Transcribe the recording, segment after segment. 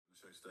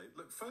today.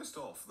 Look, first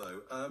off,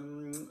 though,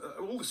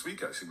 all this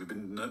week, actually, we've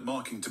been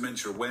marking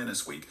Dementia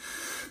Awareness Week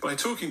by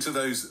talking to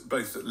those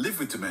both that live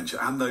with dementia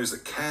and those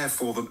that care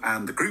for them,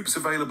 and the groups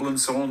available and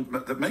so on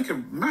that make a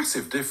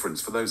massive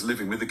difference for those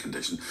living with the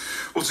condition.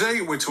 Well,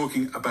 today we're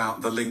talking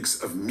about the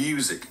links of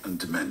music and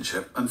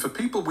dementia, and for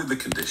people with the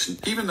condition,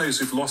 even those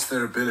who've lost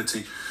their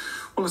ability,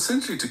 well,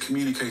 essentially to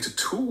communicate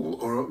at all,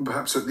 or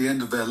perhaps at the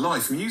end of their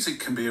life,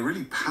 music can be a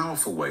really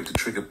powerful way to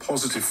trigger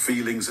positive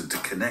feelings and to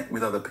connect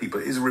with other people.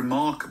 It is a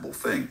remarkable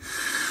thing.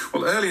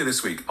 Well, earlier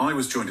this week, I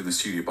was joined in the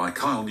studio by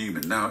Kyle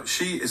Newman. Now,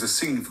 she is a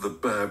Singing for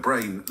the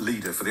Brain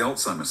leader for the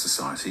Alzheimer's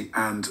Society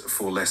and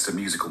for Leicester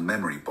Musical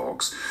Memory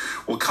Box.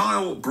 Well,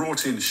 Kyle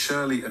brought in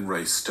Shirley and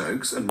Ray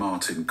Stokes and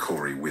Martin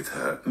Corey with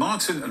her.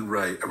 Martin and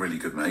Ray are really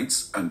good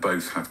mates and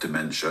both have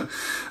dementia.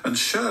 And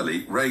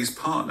Shirley, Ray's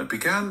partner,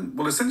 began,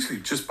 well, essentially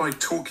just by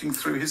talking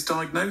through his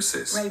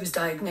diagnosis. Ray was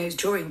diagnosed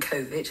during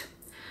COVID.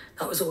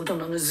 That was all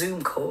done on a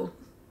Zoom call.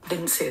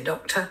 Didn't see a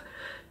doctor,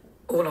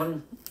 all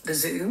on the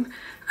Zoom.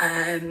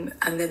 And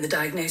then the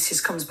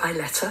diagnosis comes by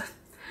letter.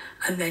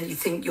 And then you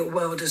think your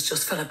world has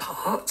just fell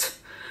apart.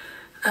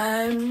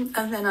 And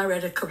then I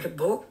read a couple of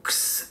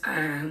books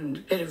and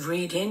a bit of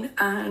reading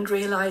and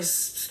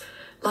realised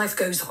life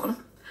goes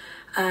on.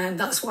 And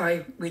that's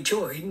why we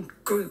joined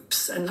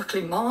groups. And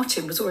luckily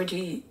Martin was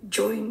already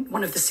joined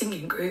one of the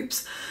singing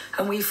groups,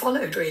 and we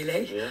followed,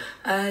 really. Yeah.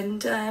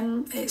 And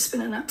it's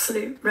been an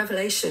absolute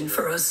revelation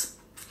for us.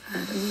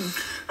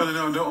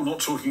 I'm not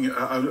talking,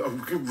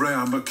 Ray,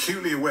 I'm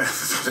acutely aware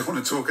that I don't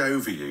want to talk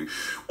over you.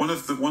 One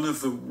of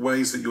the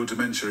ways that your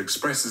dementia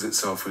expresses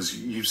itself is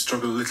you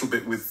struggle a little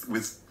bit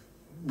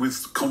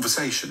with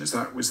conversation. Is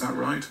that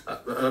right?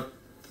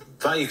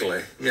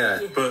 Vaguely,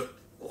 yeah. But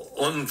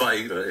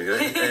unvaguely,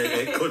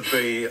 it could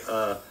be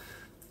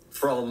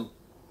from,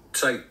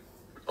 say,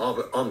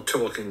 I'm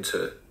talking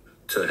to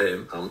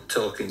him, I'm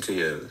talking to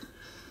you,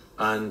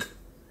 and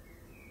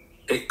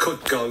it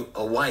could go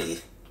away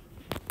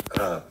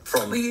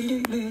from... Well,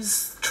 you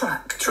lose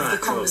track of the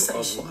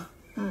conversation.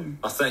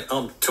 I think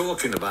I'm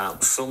talking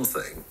about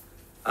something,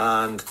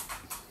 and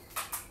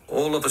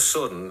all of a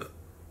sudden,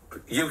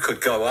 you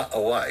could go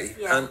away,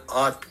 and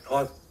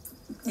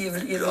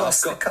You've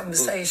lost the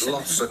conversation.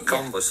 Lost the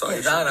conversation.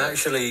 Yeah, that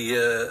actually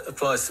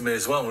applies to me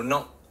as well.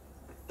 Not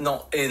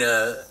in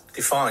a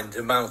defined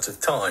amount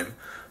of time,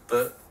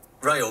 but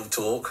Ray will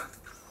talk,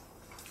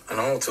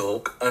 and I'll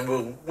talk, and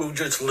we'll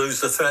just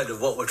lose the thread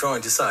of what we're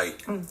trying to say.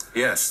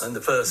 Yes. And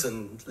the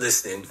person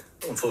listening,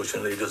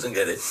 unfortunately, doesn't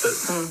get it.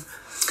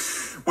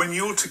 But when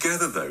you're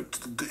together, though,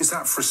 is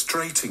that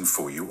frustrating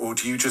for you, or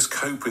do you just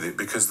cope with it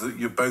because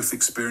you're both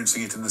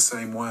experiencing it in the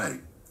same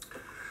way?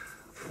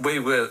 We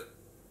were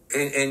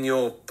in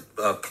your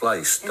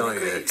place, don't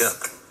you? Yeah.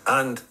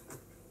 And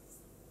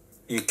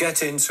you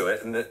get into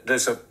it, and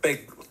there's a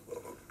big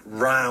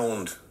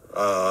round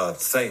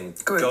thing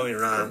going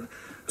around.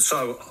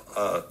 So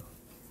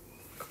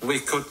we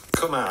could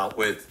come out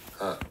with,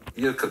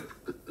 you could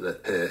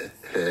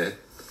here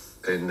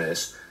in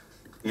this,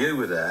 you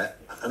were there,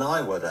 and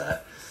I were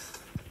there.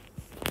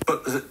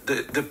 But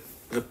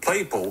the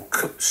people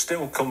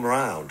still come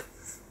round,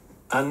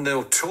 and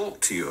they'll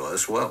talk to you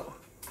as well,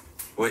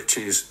 which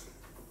is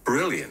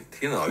brilliant.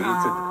 You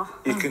know,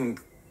 you can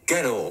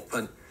get up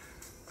and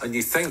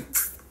you think,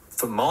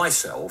 for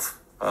myself,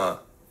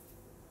 I've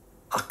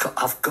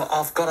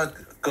got to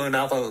go and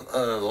have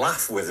a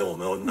laugh with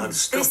them and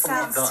stuff this like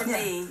that. This sounds to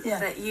me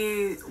that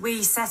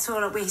we set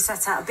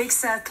out a big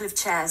circle of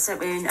chairs, don't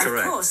we? And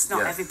of course,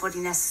 not everybody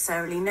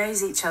necessarily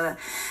knows each other.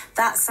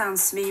 That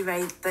sounds to me,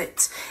 Ray,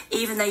 that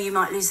even though you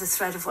might lose the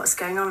thread of what's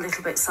going on a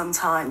little bit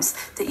sometimes,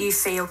 that you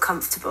feel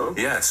comfortable.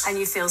 Yes. And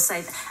you feel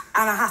safe.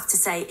 And I have to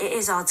say, it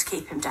is hard to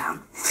keep him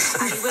down.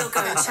 And you will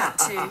go and chat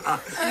to...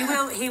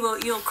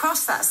 You'll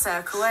cross that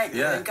circle, won't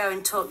you? And go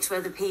and talk to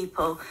other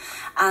people.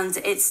 And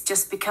it's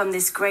just become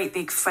this great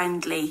big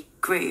friendly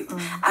group.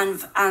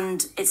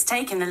 And it's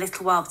taken a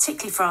little while,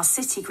 particularly for our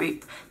city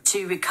group,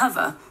 to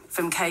recover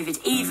from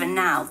COVID. Even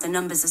now, the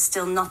numbers are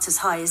still not as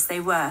high as they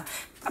were.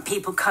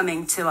 People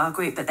coming to our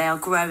group, but they are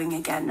growing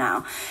again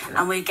now,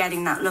 and we're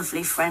getting that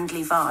lovely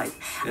friendly vibe.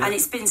 And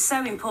it's been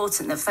so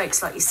important that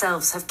folks like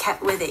yourselves have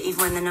kept with it even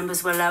when the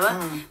numbers were lower.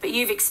 But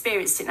you've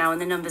experienced it now and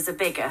the numbers are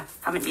bigger,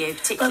 haven't you?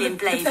 Particularly in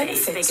Blavey,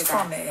 it's bigger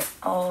from it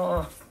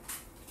are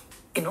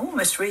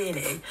enormous,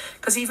 really,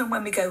 because even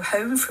when we go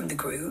home from the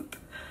group,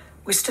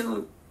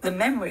 the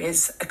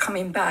memories are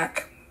coming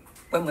back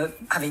when we're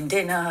having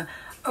dinner.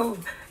 Oh,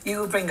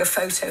 you'll bring a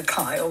photo,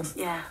 Kyle.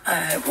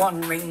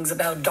 One rings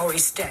about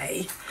Doris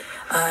Day.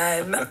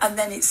 And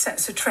then it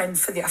sets a trend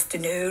for the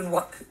afternoon,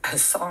 what her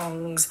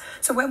songs.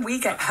 So when we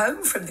get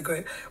home from the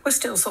group, we're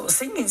still sort of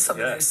singing some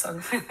of those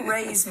songs.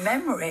 Ray's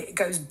memory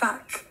goes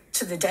back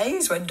to the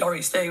days when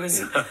Doris Day was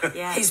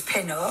his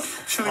pin-up.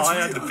 I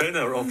had the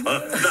pinner up.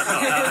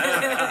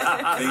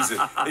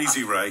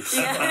 Easy, Ray.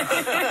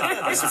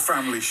 It's a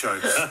family show.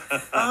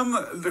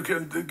 Look,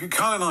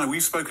 Carl and I,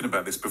 we've spoken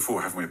about this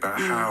before, haven't we? About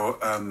how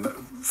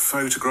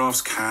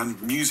photographs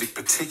music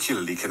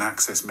particularly, can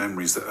access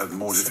memories that are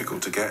more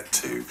difficult to get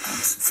to.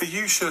 For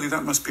you, Shirley,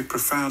 that must be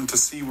profound to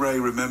see Ray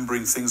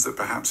remembering things that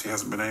perhaps he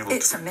hasn't been able to.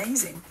 It's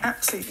amazing,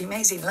 absolutely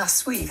amazing.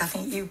 Last week, I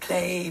think you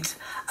played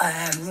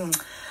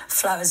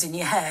Flowers in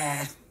Your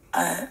Hair,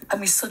 and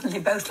we suddenly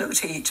both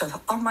looked at each other.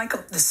 Oh my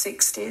God, the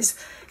 60s.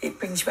 It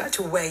brings you back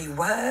to where you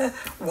were,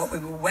 what we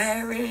were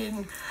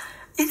wearing.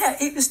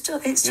 It's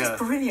just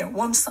brilliant.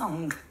 One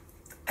song,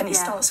 and it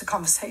starts a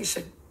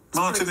conversation.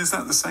 Martin, is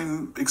that the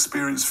same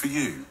experience for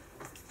you?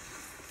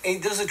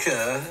 It does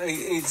occur.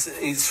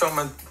 It's from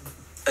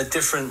a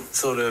different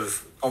sort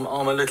of... I'm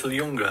a little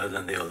younger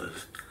than the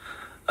others.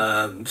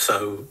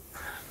 So,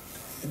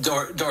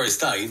 Doris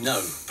Day,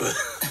 no.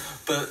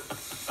 But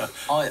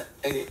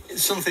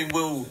something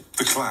will...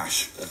 The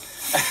Clash.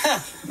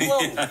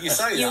 Well, you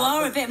say that. You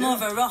are a bit more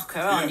of a rocker,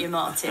 aren't you,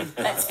 Martin?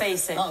 Let's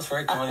face it. That's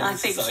very kind of I you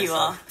to think say you so.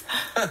 are.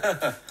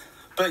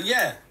 But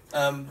yeah,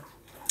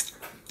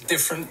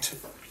 different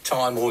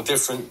time or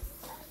different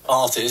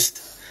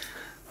artist...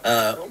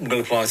 I'm going to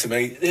apply to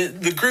me.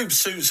 The group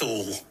suits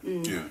all.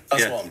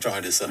 That's what I'm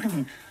trying to say.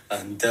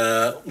 And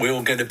we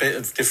all get a bit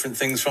of different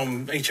things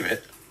from each of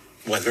it,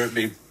 whether it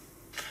be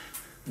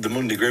the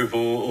Monday group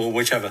or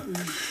whichever.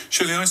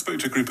 Shirley, I spoke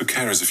to a group of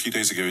carers a few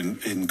days ago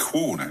in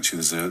Quorn,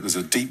 actually. There's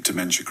a deep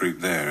dementia group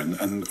there,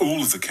 and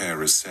all of the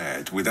carers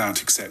said,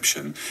 without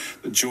exception,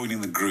 that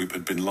joining the group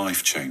had been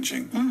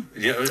life-changing.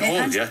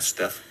 Yes,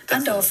 Steph.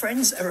 And our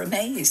friends are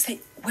amazed.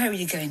 Where are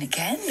you going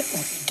again?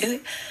 What are you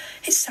doing?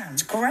 It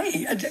sounds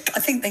great. I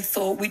think they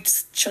thought we'd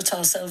shut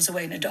ourselves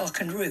away in a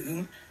darkened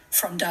room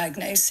from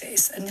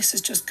diagnosis, and this has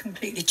just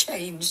completely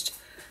changed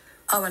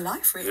our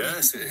life, really.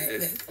 Yes,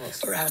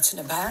 we're out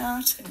and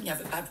about, and you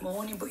have a bad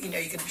morning, but you're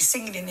going to be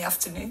singing in the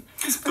afternoon.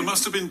 There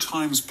must have been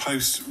times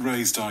post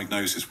Ray's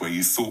diagnosis where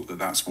you thought that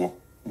that's what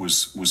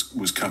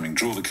was coming.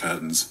 Draw the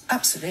curtains.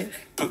 Absolutely.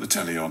 Put the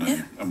telly on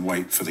and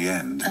wait for the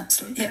end.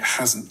 Absolutely. It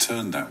hasn't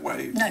turned that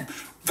way. No.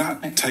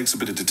 That takes a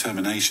bit of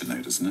determination,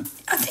 though, doesn't it?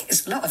 I think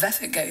there's a lot of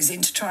effort goes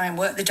in to try and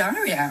work the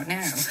diary out now.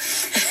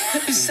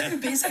 I'm so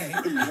busy.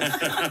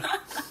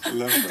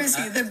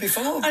 Busier than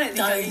before. I don't think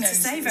I need to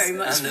say very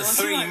much. And the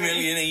 3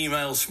 million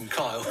emails from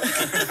Kyle.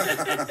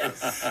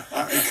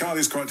 Kyle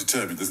is quite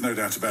determined, there's no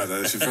doubt about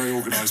that. She's a very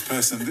organised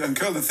person. And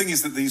Kyle, the thing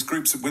is that these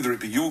groups, whether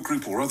it be your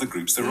group or other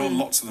groups, there are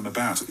lots of them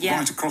about,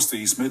 right across the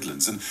East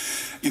Midlands. And,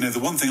 the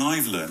one thing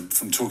I've learned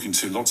from talking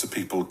to lots of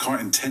people quite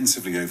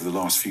intensively over the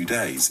last few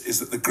days is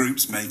that the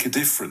groups make a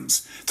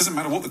difference. It doesn't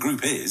matter what the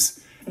group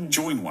is,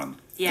 join one.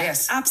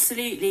 Yes,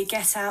 absolutely.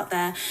 Get out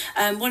there.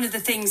 One of the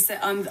things that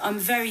I'm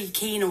very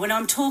keen on when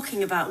I'm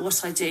talking about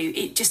what I do,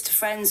 just to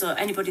friends or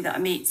anybody that I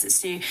meet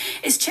that's new,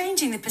 is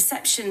changing the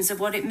perceptions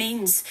of what it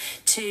means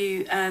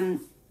to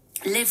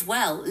live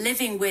well,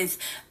 living with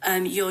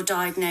your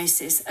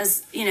diagnosis.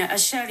 As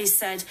Shirley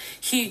said,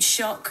 huge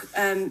shock,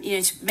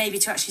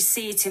 to actually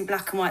see it in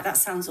black and white. That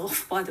sounds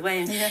awful, by the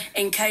way,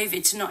 in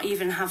COVID, to not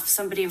even have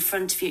somebody in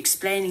front of you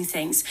explaining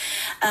things.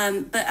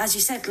 But as you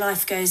said,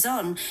 life goes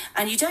on,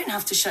 and you don't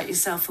have to shut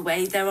yourself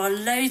away. There are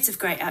loads of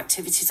great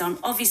activities on.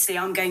 Obviously,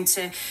 I'm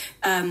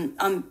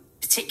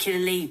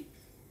particularly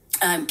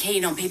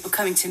keen on people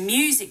coming to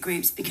music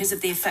groups because of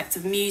the effect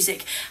of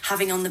music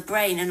having on the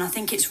brain. And I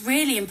think it's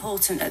really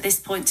important at this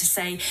point to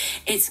say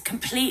it's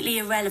completely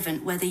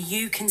irrelevant whether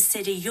you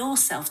consider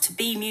yourself to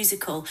be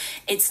musical.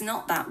 It's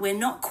not that. We're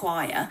not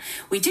choir.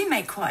 We do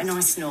make quite a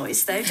nice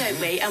noise, though, don't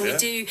we? And we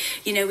do,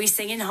 we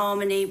sing in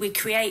harmony. We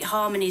create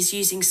harmonies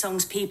using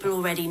songs people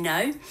already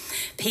know.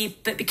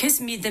 But because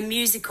the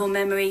musical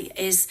memory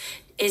is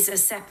a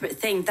separate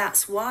thing.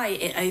 That's why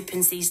it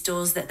opens these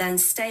doors that then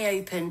stay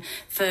open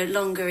for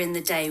longer in the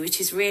day, which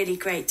is really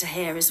great to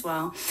hear as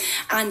well.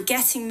 And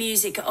getting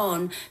music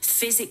on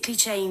physically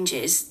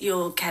changes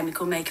your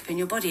chemical makeup in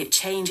your body. It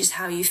changes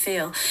how you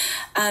feel.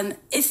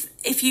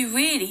 If you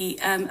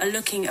really are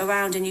looking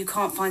around and you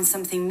can't find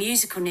something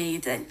musical near you,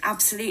 then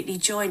absolutely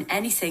join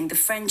anything, the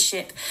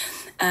friendship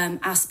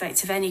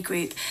aspect of any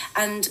group.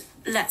 And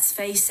let's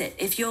face it,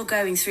 if you're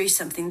going through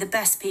something, the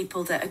best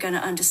people that are going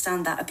to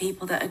understand that are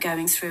people that are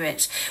going through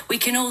it. We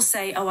can all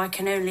say, I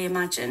can only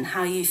imagine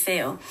how you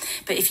feel.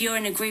 But if you're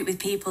in a group with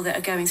people that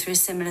are going through a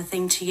similar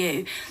thing to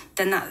you,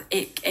 then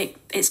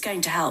it's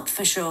going to help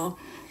for sure.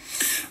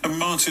 And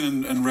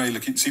Martin and Ray,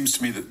 look, it seems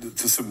to me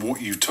that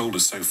what you've told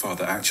us so far,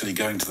 that actually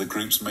going to the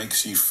groups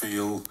makes you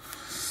feel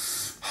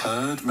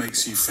heard,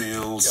 makes you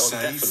feel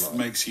safe,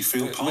 makes you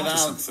feel part of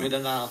something.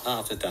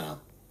 Without a doubt.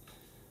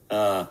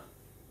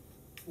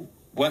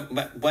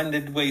 when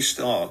did we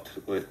start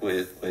with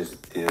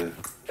you?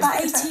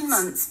 About 18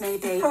 months,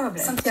 maybe. Probably,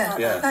 something like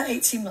Yeah. that. about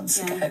 18 months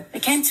ago. They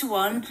came to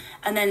one,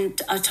 and then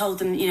I told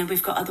them,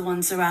 we've got other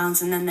ones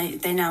around, and then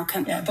they now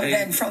come. Yeah, but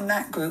then from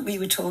that group, we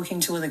were talking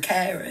to other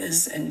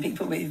carers and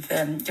people with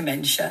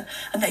dementia,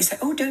 and they say,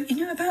 "Oh, don't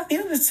you know about the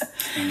others?"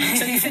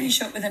 So you finish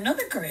up with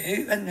another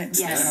group, and then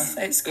Yes.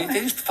 it's quite,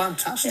 It is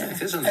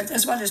fantastic, isn't it?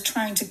 As well as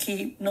trying to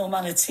keep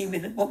normality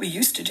with what we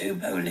used to do,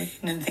 bowling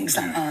and things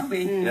like that.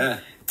 Yeah.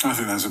 I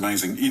think that's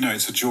amazing.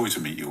 It's a joy to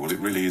meet you all. It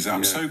really is.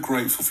 I'm so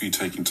grateful for you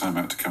taking time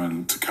out to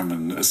come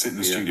and sit in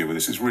the studio with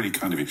us. It's really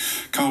kind of you.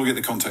 Carl will get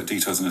the contact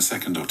details in a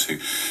second or two.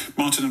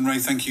 Martin and Ray,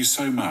 thank you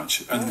so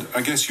much. And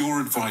I guess your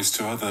advice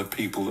to other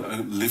people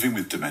living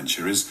with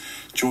dementia is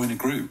join a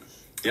group.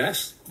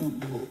 Yes.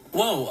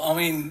 Well, I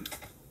mean,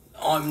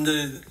 I'm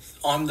the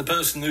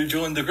person who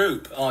joined the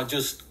group. I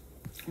just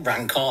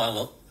rang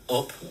Kyle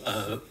up.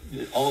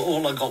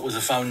 All I got was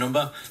a phone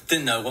number.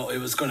 Didn't know what it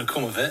was going to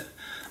come of it.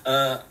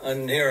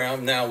 And here I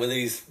am now with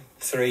these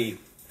three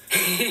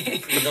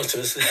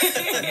nutters.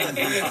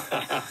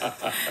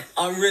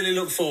 I really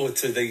look forward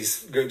to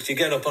these groups. You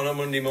get up on a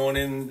Monday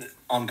morning,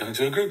 I'm going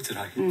to a group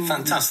today.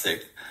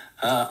 Fantastic.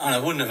 And I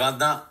wouldn't have had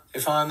that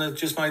if I hadn't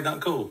just made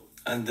that call.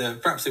 And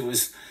perhaps it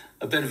was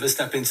a bit of a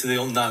step into the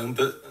unknown,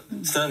 but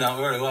it's turned out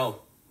very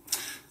well.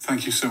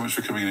 Thank you so much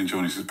for coming in and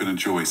joining us. It's been a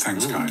joy.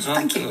 Thanks, guys.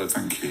 Thank you.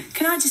 Thank you.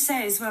 Can I just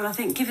say as well, I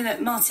think given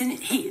that Martin,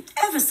 he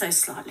ever so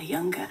slightly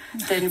younger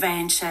than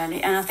Ray and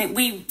Shirley, and I think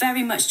we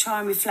very much try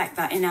and reflect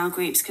that in our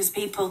groups, because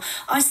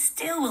I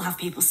still will have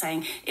people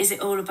saying, is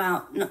it all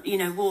about,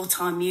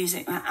 wartime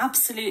music? Well,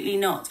 absolutely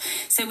not.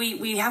 So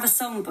we have a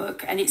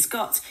songbook, and it's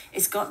got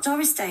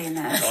Doris Day in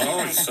there.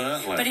 Oh,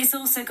 certainly. But it's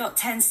also got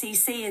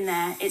 10cc in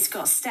there. It's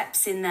got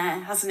steps in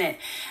there, hasn't it?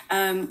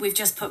 We've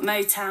just put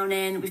Motown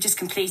in. We've just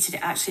completed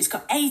it, actually. It's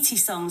got 80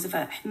 songs of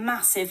a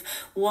massive,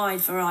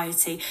 wide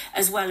variety,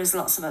 as well as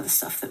lots of other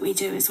stuff that we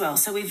do as well.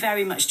 So we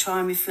very much try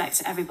and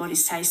reflect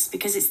everybody's tastes,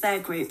 because it's their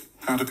group.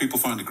 How do people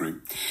find a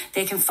group?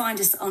 They can find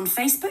us on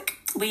Facebook.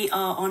 We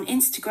are on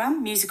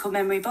Instagram, Musical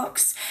Memory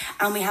Box,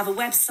 and we have a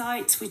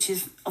website, which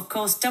is, of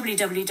course,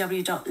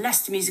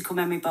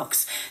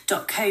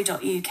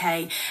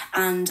 www.leicestermusicalmemorybox.co.uk,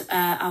 and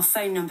our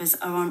phone numbers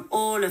are on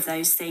all of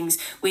those things.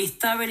 We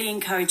thoroughly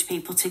encourage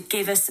people to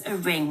give us a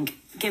ring.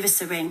 Give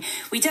us a ring.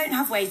 We don't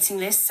have waiting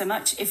lists so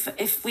much.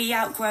 If we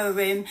outgrow a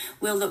room,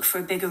 we'll look for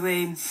a bigger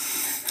room.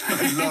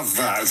 I love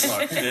that. It's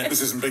like,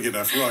 this isn't big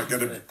enough. Right,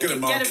 get a marquee. Get a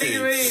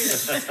bigger room.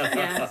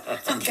 Yeah.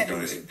 Thank you,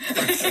 guys.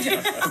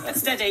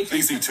 Steady.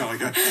 Easy,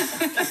 Tiger.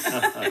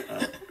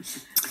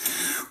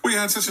 We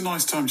had such a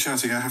nice time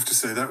chatting, I have to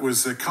say. That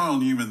was Kyle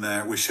Newman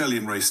there with Shirley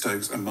and Ray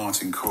Stokes and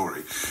Martin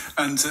Corey.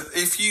 And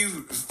if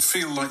you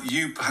feel like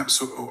you perhaps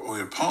or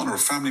your partner or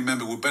family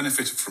member will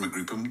benefit from a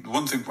group, and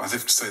one thing I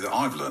have to say that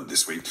I've learned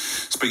this week,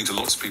 speaking to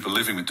lots of people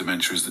living with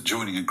dementia, is that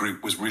joining a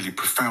group was really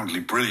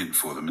profoundly brilliant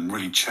for them and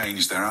really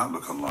changed their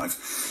outlook on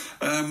life.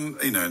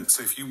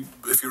 So if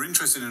you're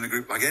interested in a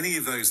group like any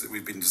of those that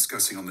we've been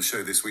discussing on the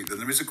show this week, then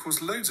there is, of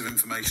course, loads of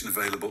information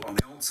available on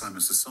the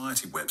Alzheimer's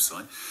Society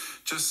website.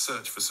 Just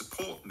search for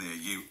support near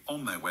you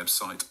on their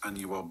website, and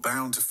you are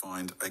bound to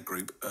find a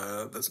group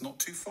that's not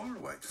too far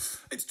away.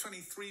 It's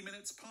 23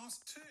 minutes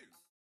past 2.